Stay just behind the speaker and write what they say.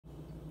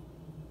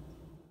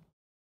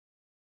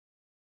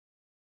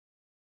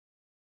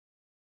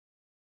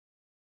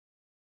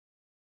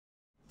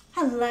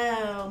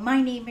Hello, my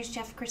name is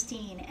Chef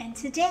Christine, and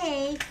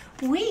today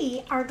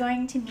we are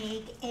going to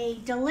make a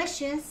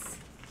delicious,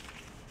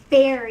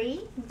 very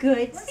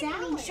good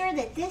salad. Make sure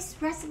that this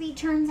recipe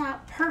turns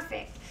out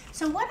perfect.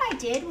 So what I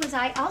did was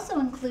I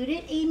also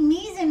included a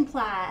mise en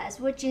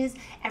place, which is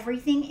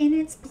everything in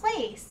its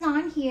place.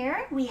 On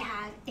here we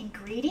have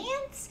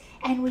ingredients,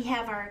 and we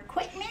have our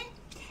equipment,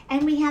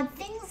 and we have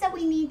things that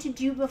we need to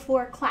do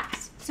before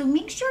class. So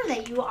make sure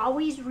that you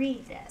always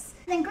read this.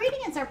 The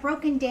ingredients are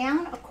broken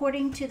down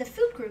according to the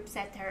food groups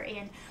that they're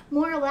in.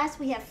 More or less,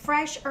 we have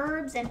fresh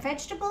herbs and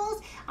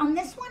vegetables on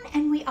this one,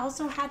 and we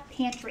also have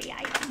pantry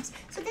items.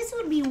 So this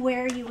would be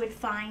where you would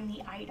find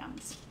the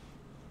items.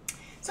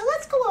 So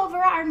let's go over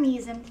our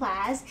mise en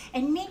place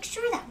and make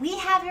sure that we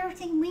have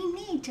everything we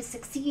need to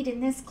succeed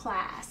in this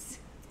class.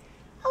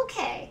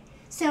 Okay,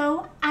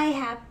 so I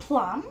have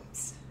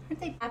plums. Aren't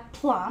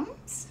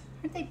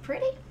they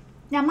pretty?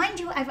 Now, mind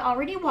you, I've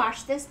already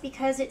washed this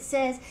because it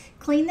says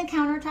clean the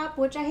countertop,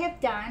 which I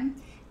have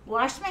done,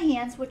 wash my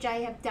hands, which I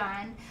have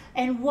done,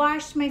 and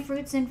washed my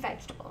fruits and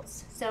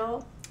vegetables.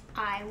 So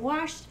I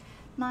washed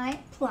my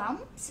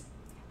plums.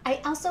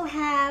 I also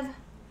have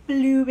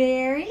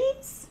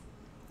blueberries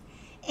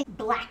and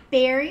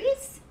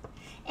blackberries.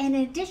 And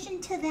in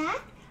addition to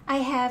that, I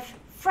have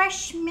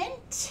fresh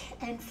mint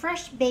and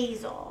fresh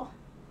basil.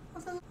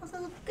 Those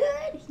look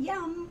good,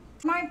 yum.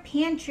 My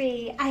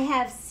pantry, I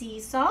have sea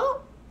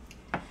salt.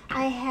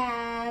 I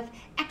have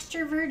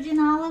extra virgin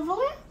olive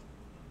oil,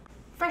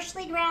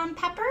 freshly ground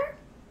pepper,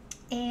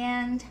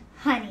 and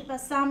honey.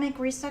 Balsamic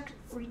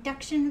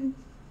reduction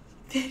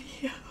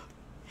video.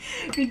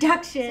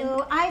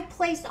 So I've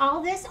placed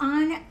all this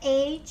on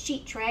a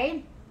sheet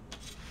tray.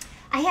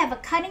 I have a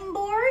cutting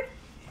board.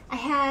 I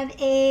have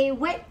a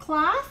wet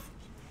cloth.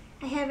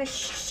 I have a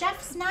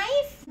chef's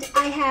knife.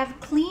 I have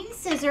clean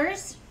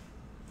scissors.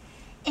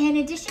 In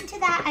addition to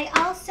that,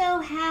 I also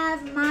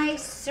have my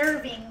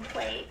serving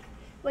plate,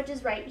 which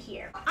is right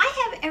here.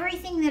 I have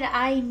everything that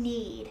I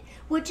need,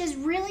 which is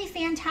really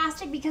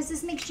fantastic because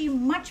this makes you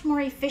much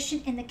more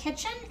efficient in the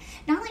kitchen.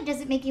 Not only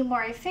does it make you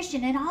more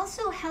efficient, it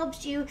also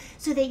helps you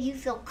so that you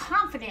feel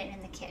confident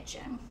in the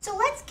kitchen. So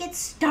let's get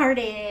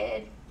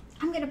started.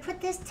 I'm gonna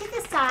put this to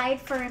the side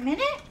for a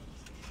minute,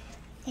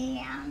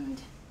 and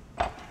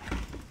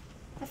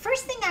the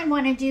first thing I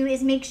want to do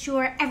is make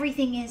sure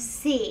everything is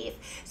safe.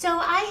 So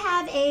I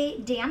have a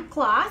damp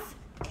cloth,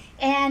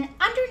 and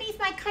underneath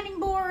my cutting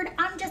board,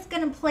 I'm just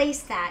going to place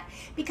that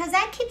because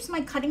that keeps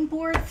my cutting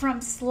board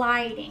from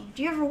sliding.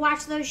 Do you ever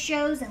watch those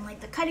shows and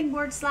like the cutting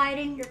board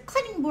sliding? Your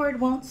cutting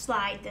board won't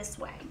slide this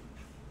way.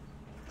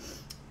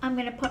 I'm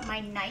going to put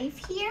my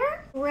knife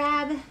here,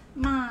 grab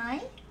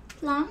my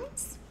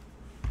plums,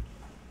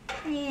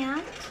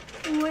 and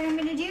what I'm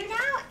going to do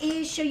now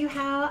is show you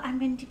how I'm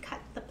going to cut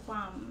the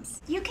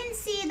plums. You can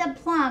see the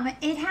plum.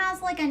 It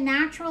has like a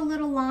natural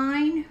little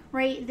line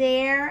right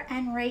there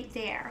and right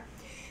there.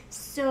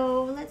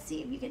 So let's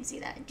see if you can see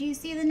that. Do you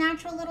see the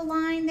natural little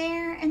line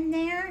there and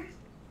there?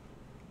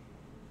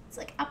 It's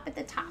like up at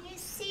the top. You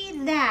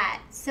see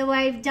that? So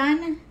I've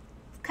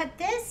cut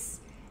this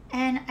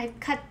and I've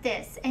cut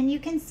this. And you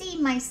can see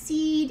my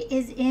seed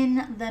is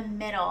in the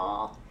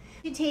middle.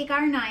 You take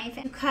our knife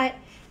and cut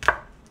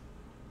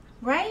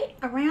right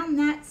around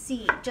that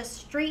seed, just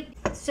straight.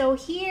 So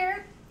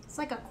here, it's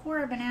like a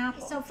quarter of an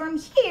apple. So from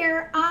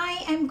here,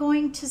 I am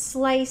going to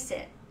slice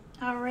it.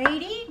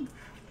 Alrighty?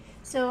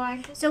 So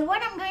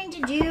what I'm going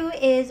to do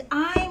is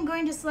I'm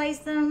going to slice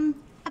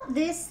them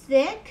this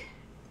thick.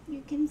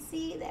 You can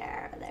see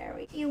there.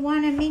 You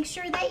want to make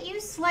sure that you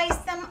slice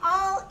them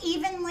all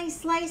evenly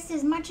sliced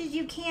as much as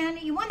you can.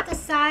 You want the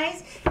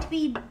size to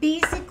be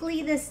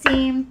basically the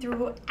same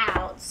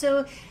throughout,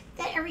 so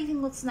that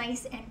everything looks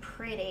nice and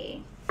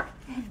pretty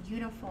and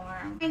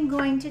uniform. I'm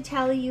going to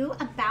tell you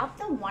about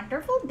the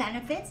wonderful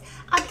benefits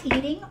of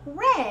eating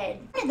red.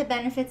 One of the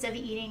benefits of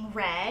eating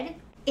red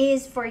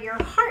is for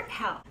your heart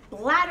health,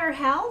 bladder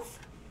health,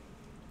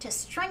 to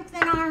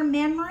strengthen our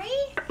memory,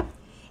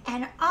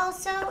 and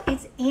also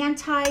it's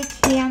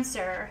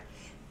anti-cancer.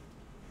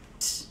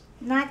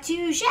 Not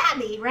too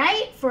shabby,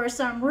 right? For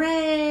some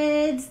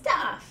red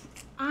stuff.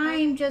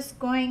 I'm just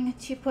going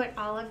to put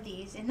all of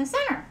these in the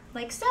center,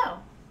 like so.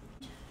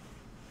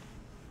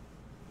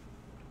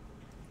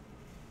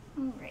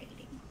 Alrighty.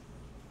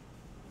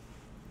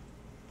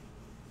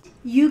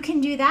 You can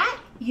do that.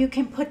 You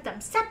can put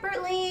them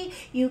separately.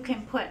 You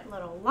can put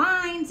little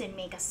lines and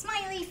make a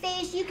smiley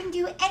face. You can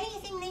do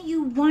anything that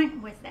you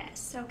want with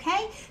this,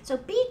 okay? So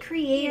be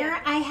creative.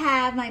 Here I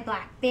have my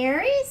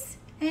blackberries,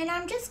 and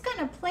I'm just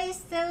gonna place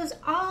those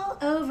all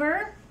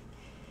over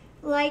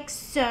like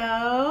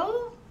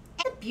so.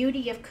 The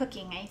beauty of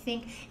cooking, I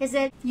think, is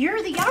that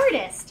you're the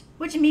artist,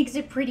 which makes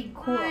it pretty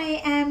cool.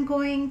 I am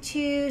going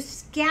to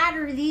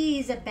scatter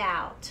these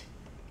about.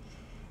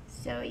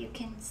 So you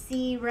can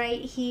see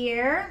right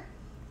here.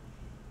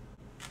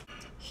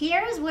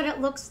 Here's what it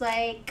looks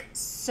like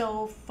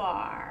so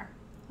far.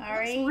 All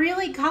right. It's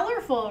really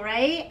colorful,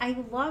 right? I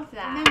love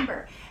that.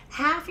 Remember,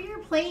 half of your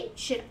plate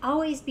should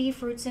always be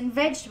fruits and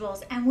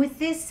vegetables. And with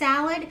this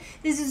salad,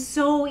 this is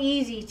so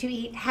easy to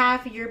eat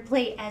half of your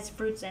plate as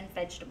fruits and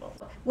vegetables.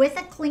 With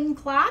a clean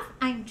cloth,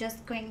 I'm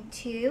just going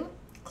to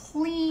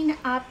clean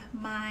up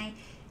my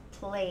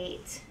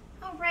plate.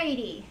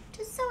 Alrighty,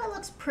 just so it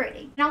looks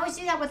pretty. And always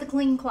do that with a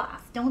clean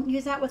cloth. Don't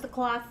use that with a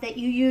cloth that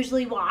you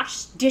usually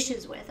wash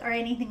dishes with or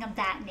anything of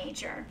that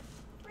nature.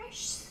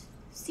 Fresh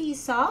sea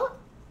salt,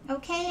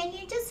 okay, and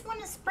you just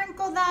want to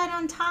sprinkle that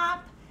on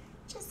top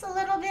just a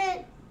little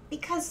bit,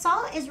 because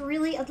salt is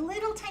really, a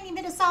little tiny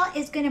bit of salt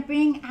is going to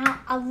bring out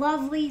a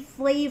lovely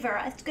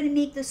flavor. It's going to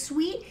make the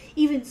sweet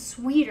even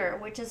sweeter,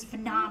 which is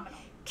phenomenal.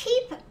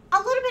 Keep a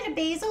little bit of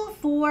basil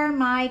for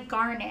my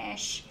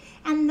garnish,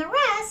 and the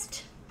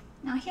rest,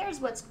 now here's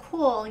what's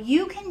cool.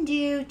 You can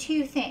do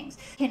two things.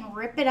 You can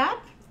rip it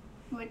up,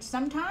 which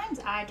sometimes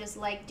I just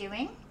like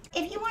doing.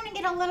 If you want to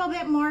get a little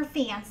bit more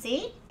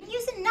fancy,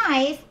 use a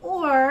knife,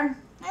 or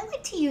I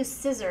like to use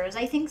scissors.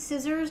 I think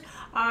scissors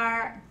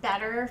are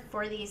better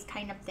for these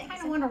kind of things.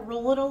 I want to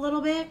roll it a little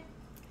bit.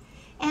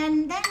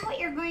 And then what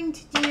you're going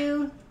to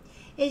do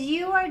is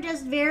you are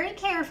just very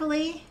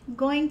carefully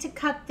going to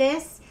cut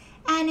this,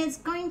 and it's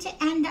going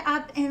to end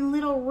up in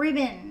little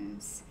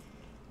ribbons.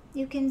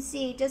 You can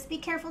see, just be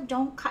careful,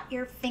 don't cut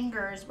your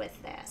fingers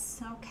with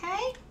this,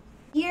 okay?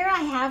 Here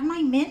I have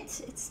my mint.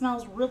 It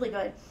smells really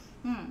good.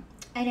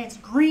 And it's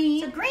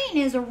green. So green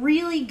is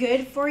really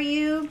good for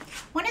you.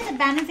 One of the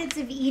benefits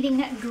of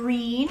eating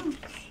green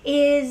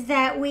is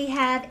that we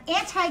have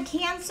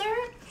anti-cancer.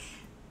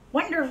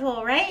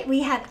 Wonderful, right?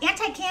 We have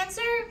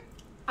anti-cancer,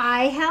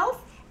 eye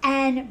health,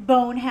 and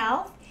bone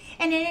health.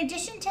 And in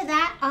addition to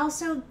that,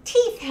 also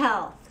teeth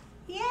health.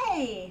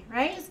 Yay,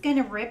 right? Just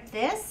gonna rip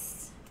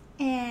this.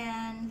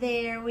 And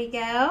there we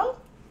go.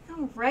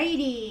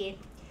 Alrighty.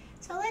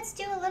 So let's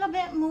do a little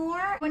bit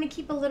more. I'm going to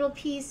keep a little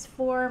piece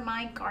for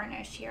my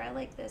garnish here. I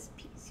like this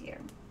piece here.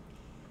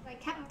 I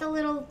kept the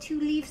little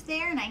 2 leaves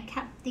there, and I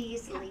kept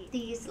these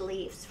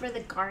leaves for the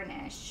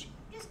garnish.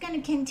 I'm just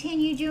going to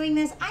continue doing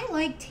this. I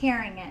like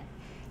tearing it.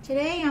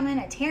 Today I'm in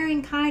a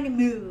tearing kind of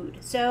mood.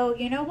 So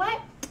you know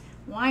what?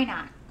 Why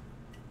not?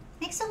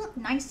 Makes it look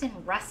nice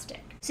and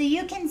rustic. So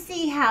you can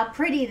see how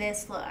pretty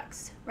this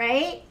looks,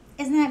 right?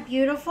 Isn't that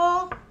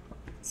beautiful?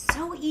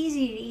 So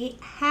easy to eat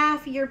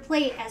half your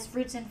plate as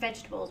fruits and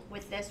vegetables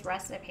with this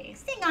recipe.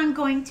 Next thing I'm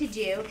going to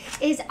do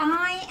is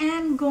I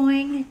am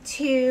going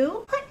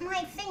to put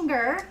my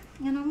finger,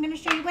 and I'm going to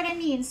show you what I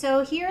mean.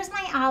 So here's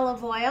my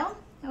olive oil,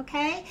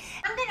 okay?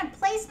 I'm going to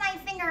place my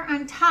finger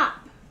on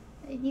top.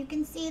 You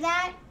can see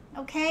that,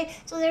 okay?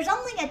 So there's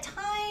only a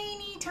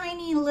tiny,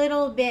 tiny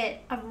little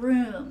bit of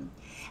room.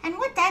 And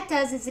what that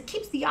does is it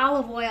keeps the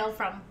olive oil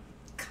from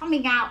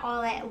coming out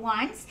all at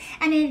once.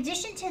 And in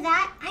addition to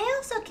that, I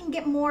also can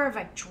get more of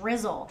a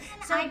drizzle.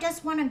 So I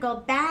just want to go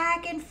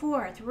back and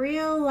forth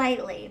real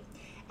lightly.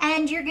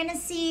 And you're going to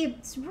see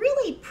it's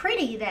really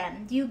pretty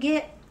then. You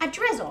get a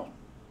drizzle,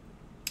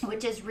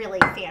 which is really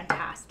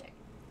fantastic.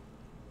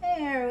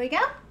 There we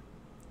go.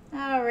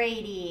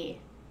 Alrighty.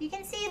 You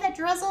can see the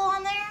drizzle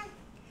on there.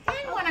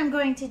 Then what I'm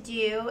going to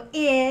do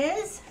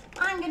is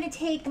I'm going to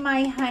take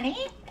my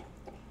honey,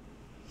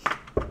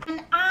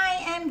 and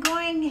I am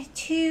going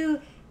to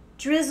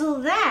drizzle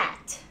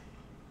that.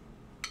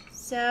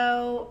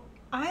 So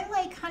I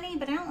like honey,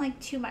 but I don't like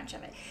too much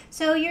of it.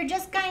 So you're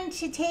just going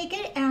to take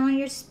it on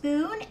your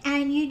spoon,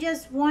 and you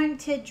just want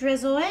to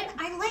drizzle it.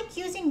 I like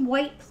using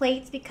white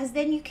plates because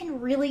then you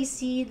can really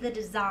see the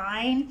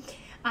design.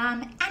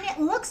 And it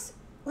looks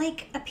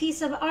like a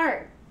piece of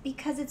art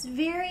because it's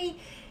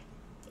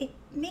it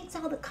makes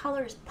all the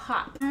colors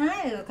pop.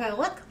 Okay,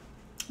 look,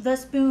 the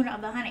spoon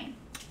of the honey.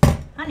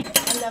 Honey,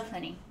 I love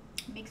honey.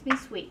 It makes me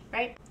sweet,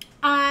 right?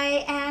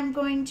 I am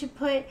going to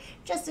put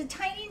just a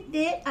tiny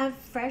bit of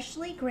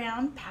freshly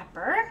ground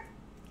pepper.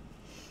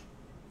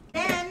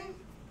 Then,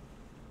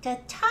 to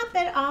top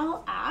it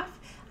all off,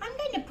 I'm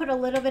going to put a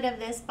little bit of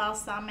this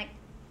balsamic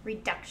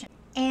reduction.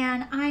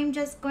 And I'm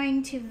just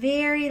going to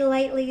very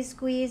lightly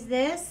squeeze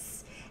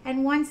this.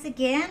 And once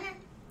again,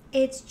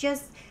 it's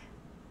just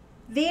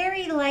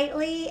very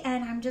lightly,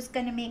 and I'm just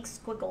going to make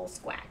squiggles,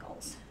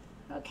 squaggles.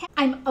 Okay,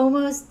 I'm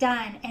almost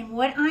done, and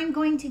what I'm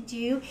going to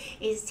do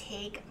is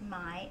take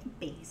my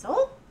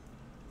basil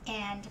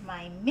and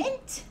my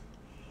mint,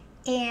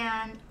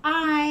 and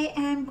I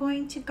am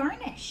going to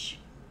garnish.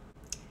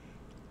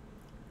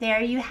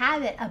 There you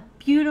have it, a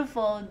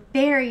beautiful,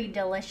 very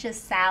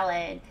delicious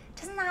salad.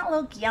 Doesn't that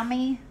look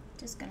yummy?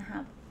 Just gonna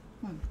have,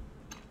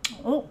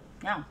 oh,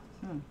 yeah,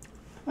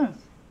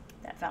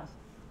 that fell.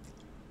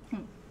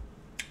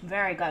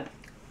 Very good.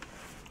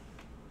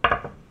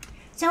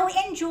 So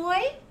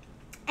enjoy,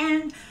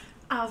 and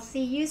I'll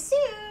see you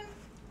soon.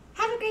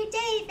 Have a great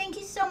day. Thank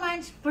you so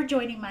much for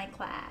joining my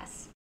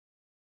class.